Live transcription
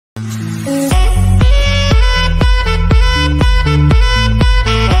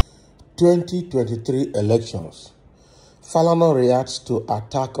...2023 elections. Falana reacts to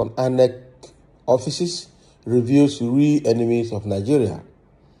attack on Inec offices, reveals real enemies of Nigeria.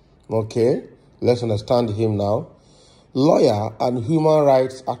 Okay, let's understand him now. Lawyer and human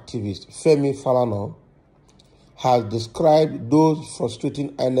rights activist Femi Falana has described those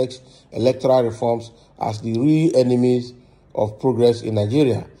frustrating Inec's electoral reforms as the real enemies of progress in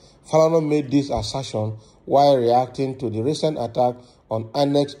Nigeria. Falana made this assertion while reacting to the recent attack on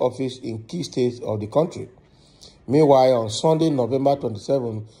Inec's office in key states of the country. Meanwhile, on Sunday, November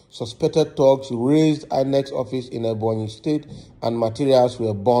 27, suspected thugs razed Inec's office in Ebonyi State and materials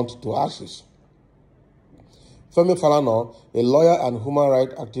were burnt to ashes. Femi Falana, a lawyer and human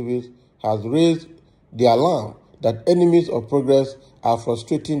rights activist, has raised the alarm that enemies of progress are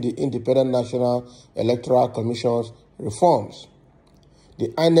frustrating the Independent National Electoral Commission's reforms. The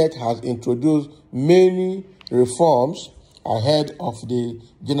INEC has introduced many reforms ahead of the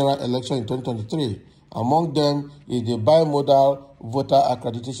general election in 2023. Among them is the bimodal voter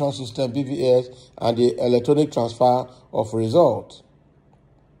accreditation system (BVS) and the electronic transfer of results.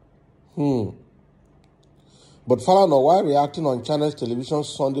 But Falana, while reacting on Channels Television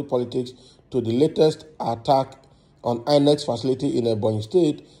Sunday Politics to the latest attack on INEC's facility in Ebonyi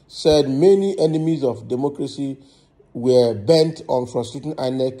State, said many enemies of democracy were bent on frustrating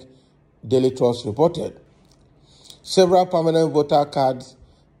INEC, Daily Trust reported. Several permanent voter cards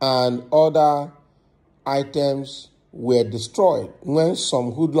and other items were destroyed when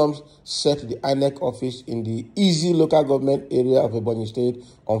some hoodlums set the INEC office in the Easy local government area of Ebonyi State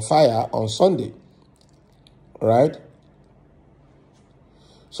on fire on Sunday. Right?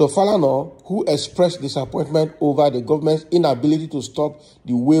 So Falana, who expressed disappointment over the government's inability to stop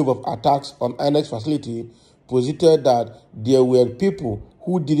the wave of attacks on INEC's facility, posited that there were people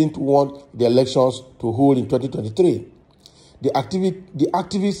who didn't want the elections to hold in 2023. The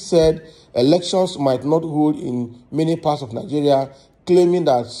activist said elections might not hold in many parts of Nigeria, claiming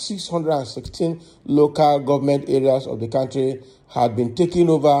that 616 local government areas of the country had been taken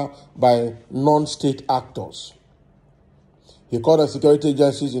over by non-state actors. He called on security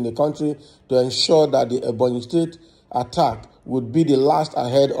agencies in the country to ensure that the Ebonyi State attack would be the last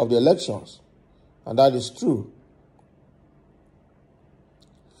ahead of the elections. And that is true.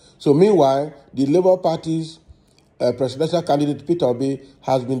 So meanwhile, the Labour Party's presidential candidate Peter Obi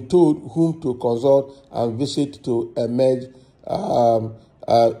has been told whom to consult and visit to emerge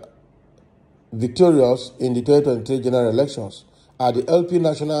victorious in the 2023 general elections. At the LP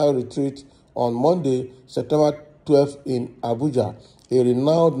National Retreat on Monday, September 12 in Abuja, a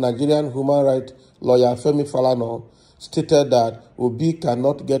renowned Nigerian human rights lawyer Femi Falana stated that Obi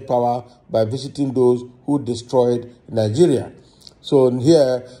cannot get power by visiting those who destroyed Nigeria. So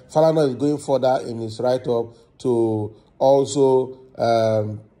here, Falana is going further in his write-up to also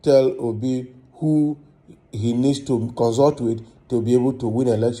tell Obi who he needs to consult with to be able to win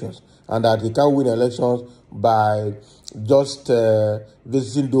elections, and that he can't win elections by just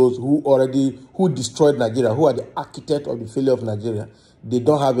visiting those who destroyed Nigeria, who are the architect of the failure of Nigeria. They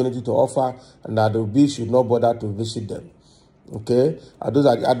don't have anything to offer, and that Obi should not bother to visit them. Okay, those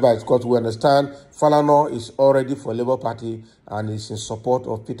are the advice, because we understand Falana is already for Labour Party and is in support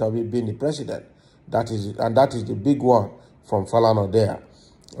of Peter Obi being the president. That is the big one from Falana there.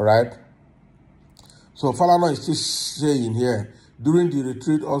 All right. So Falana is still saying here, during the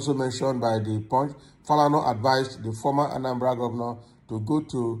retreat also mentioned by the Punch, Falana advised the former Anambra governor to go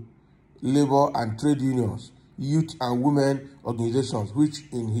to labor and trade unions, youth and women organizations, which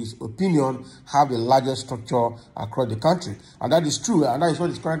in his opinion have the largest structure across the country. And that is true, and that is what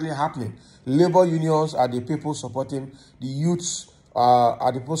is currently happening. Labor unions are the people supporting, the youths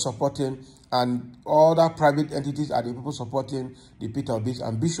are the people supporting, and other private entities are the people supporting the Peter Obi's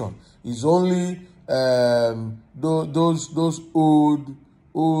ambition. It's only those old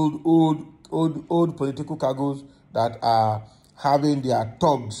political cargoes that are having their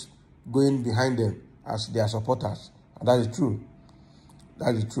thugs going behind them as their supporters. And that is true.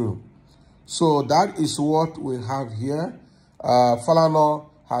 That is true. So that is what we have here. Falana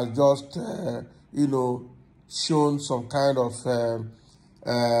has just, shown some kind of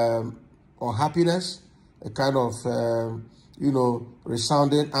unhappiness, a kind of,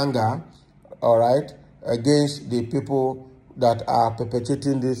 resounding anger, all right, against the people that are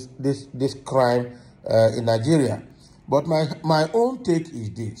perpetrating this crime in Nigeria. But my own take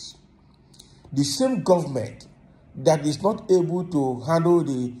is this. The same government that is not able to handle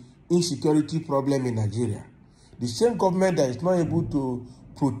the insecurity problem in Nigeria, the same government that is not able to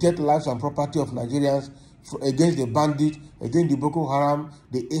protect lives and property of Nigerians against the bandit, against the Boko Haram,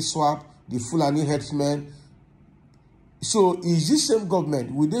 the ISWAP, the Fulani headsmen. So is this same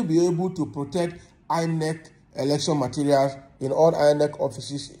government, will they be able to protect Inec election materials in all Inec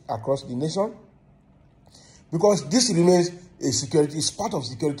offices across the nation? Because this remains a security, it's part of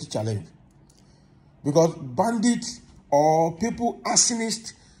security challenge. Because bandits or people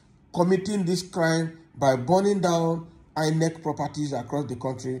arsonists committing this crime by burning down Inec properties across the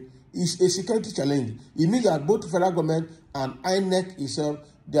country is a security challenge. It means that both federal government and Inec itself,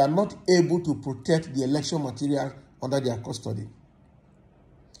 they are not able to protect the election materials under their custody.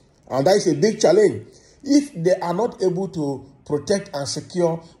 And that is a big challenge. If they are not able to protect and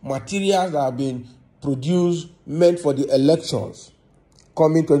secure materials that have been produced meant for the elections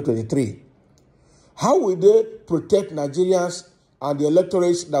coming 2023, how will they protect Nigerians and the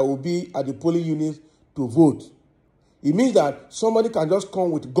electorates that will be at the polling units to vote? It means that somebody can just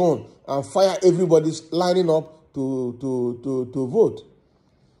come with a gun and fire everybody's lining up to vote.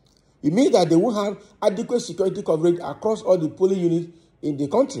 It means that they will have adequate security coverage across all the polling units in the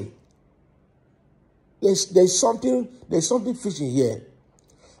country. There's something fishy here,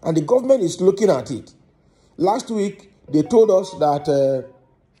 and the government is looking at it. Last week they told us that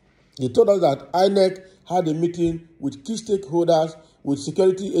INEC had a meeting with key stakeholders, with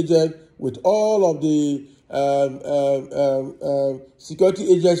security agents, with all of the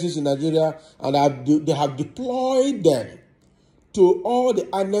security agencies in Nigeria, and they have deployed them to all the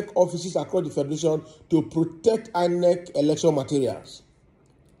INEC offices across the federation to protect INEC election materials.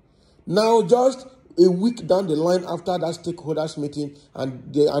 Now, just a week down the line after that stakeholders meeting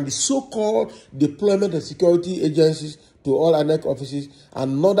and the so-called deployment of security agencies to all INEC offices,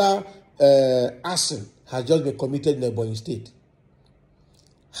 another arson has just been committed in Ebonyi State.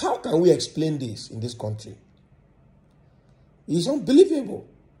 How can we explain this in this country? It's unbelievable.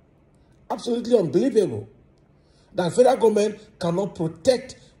 Absolutely unbelievable. That federal government cannot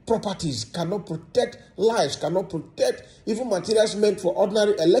protect properties, cannot protect lives, cannot protect even materials meant for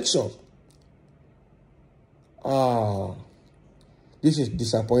ordinary elections. This is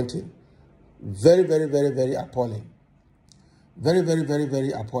disappointing. Very, very, very, very appalling. Very, very, very,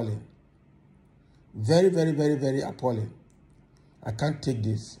 very appalling. Very, very, very, very appalling. I can't take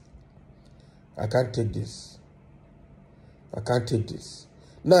this. I can't take this. I can't take this.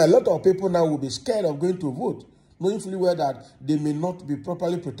 Now, a lot of people now will be scared of going to vote, knowing fully well that they may not be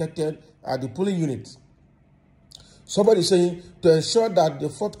properly protected at the polling units. Somebody is saying, to ensure that the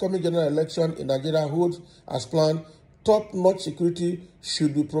forthcoming general election in Nigeria holds as planned, top-notch security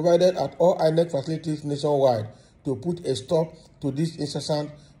should be provided at all INEC facilities nationwide to put a stop to this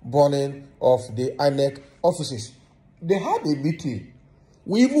incessant burning of the INEC offices. They had a meeting.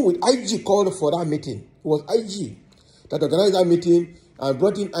 We even with IG called for that meeting. It was IG that organized that meeting and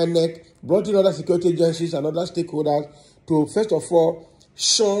brought in INEC, brought in other security agencies and other stakeholders to, first of all,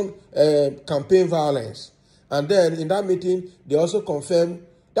 shun campaign violence. And then in that meeting, they also confirmed,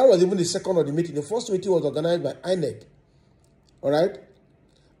 that was even the second of the meeting. The first meeting was organized by Inec. All right?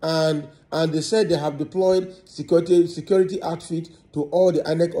 And they said they have deployed security outfit to all the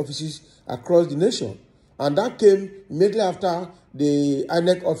Inec offices across the nation. And that came immediately after the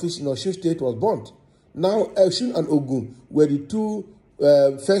Inec office in Osun State was burnt. Now, Osun and Ogun were the two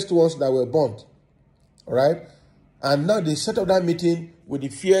first ones that were burnt. All right? And now they set up that meeting with the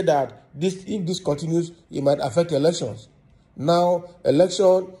fear that if this continues, it might affect elections. Now,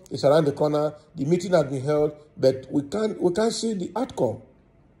 election is around the corner. The meeting has been held, but we can't see the outcome.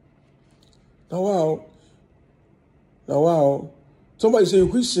 Now, wow. Somebody say,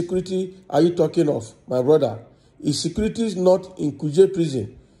 which security are you talking of, my brother? Is security not in Kuje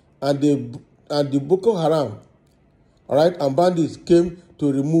prison and the Boko Haram, all right, and bandits came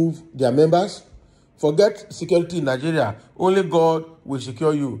to remove their members? Forget security in Nigeria. Only God will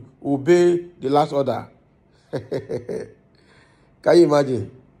secure you. Obey the last order. Can you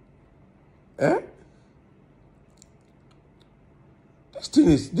imagine? This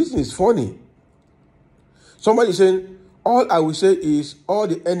thing is funny. Somebody saying, all I will say is all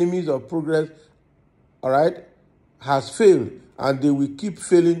the enemies of progress, all right, has failed, and they will keep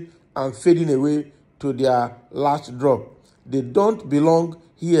failing and fading away to their last drop. They don't belong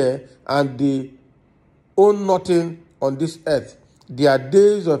here, and they own nothing on this earth. Their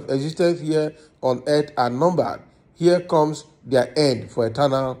days of existence here on earth are numbered. Here comes their end for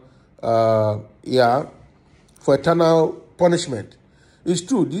eternal, for eternal punishment. It's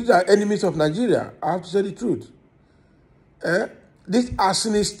true. These are enemies of Nigeria. I have to say the truth. These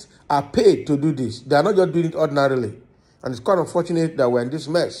arsonists are paid to do this. They are not just doing it ordinarily. And it's quite unfortunate that we're in this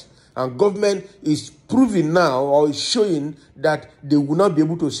mess. And government is proving now, or is showing, that they will not be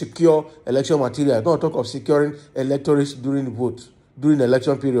able to secure election material. Don't talk of securing electorates during the vote, during the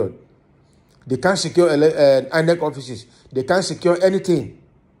election period. They can't secure Inec offices. They can't secure anything.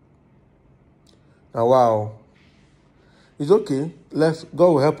 Now, wow. It's okay. God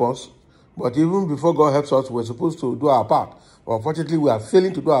will help us. But even before God helps us, we're supposed to do our part. But unfortunately, we are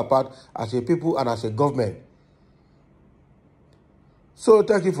failing to do our part as a people and as a government. So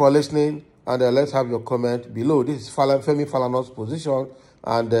thank you for listening, and let's have your comment below. This is Femi Falana's position,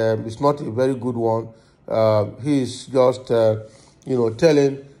 and it's not a very good one. He's just,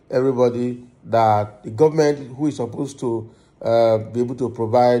 telling everybody that the government, who is supposed to be able to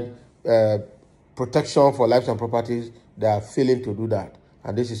provide protection for lives and properties, they are failing to do that,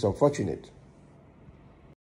 and this is unfortunate.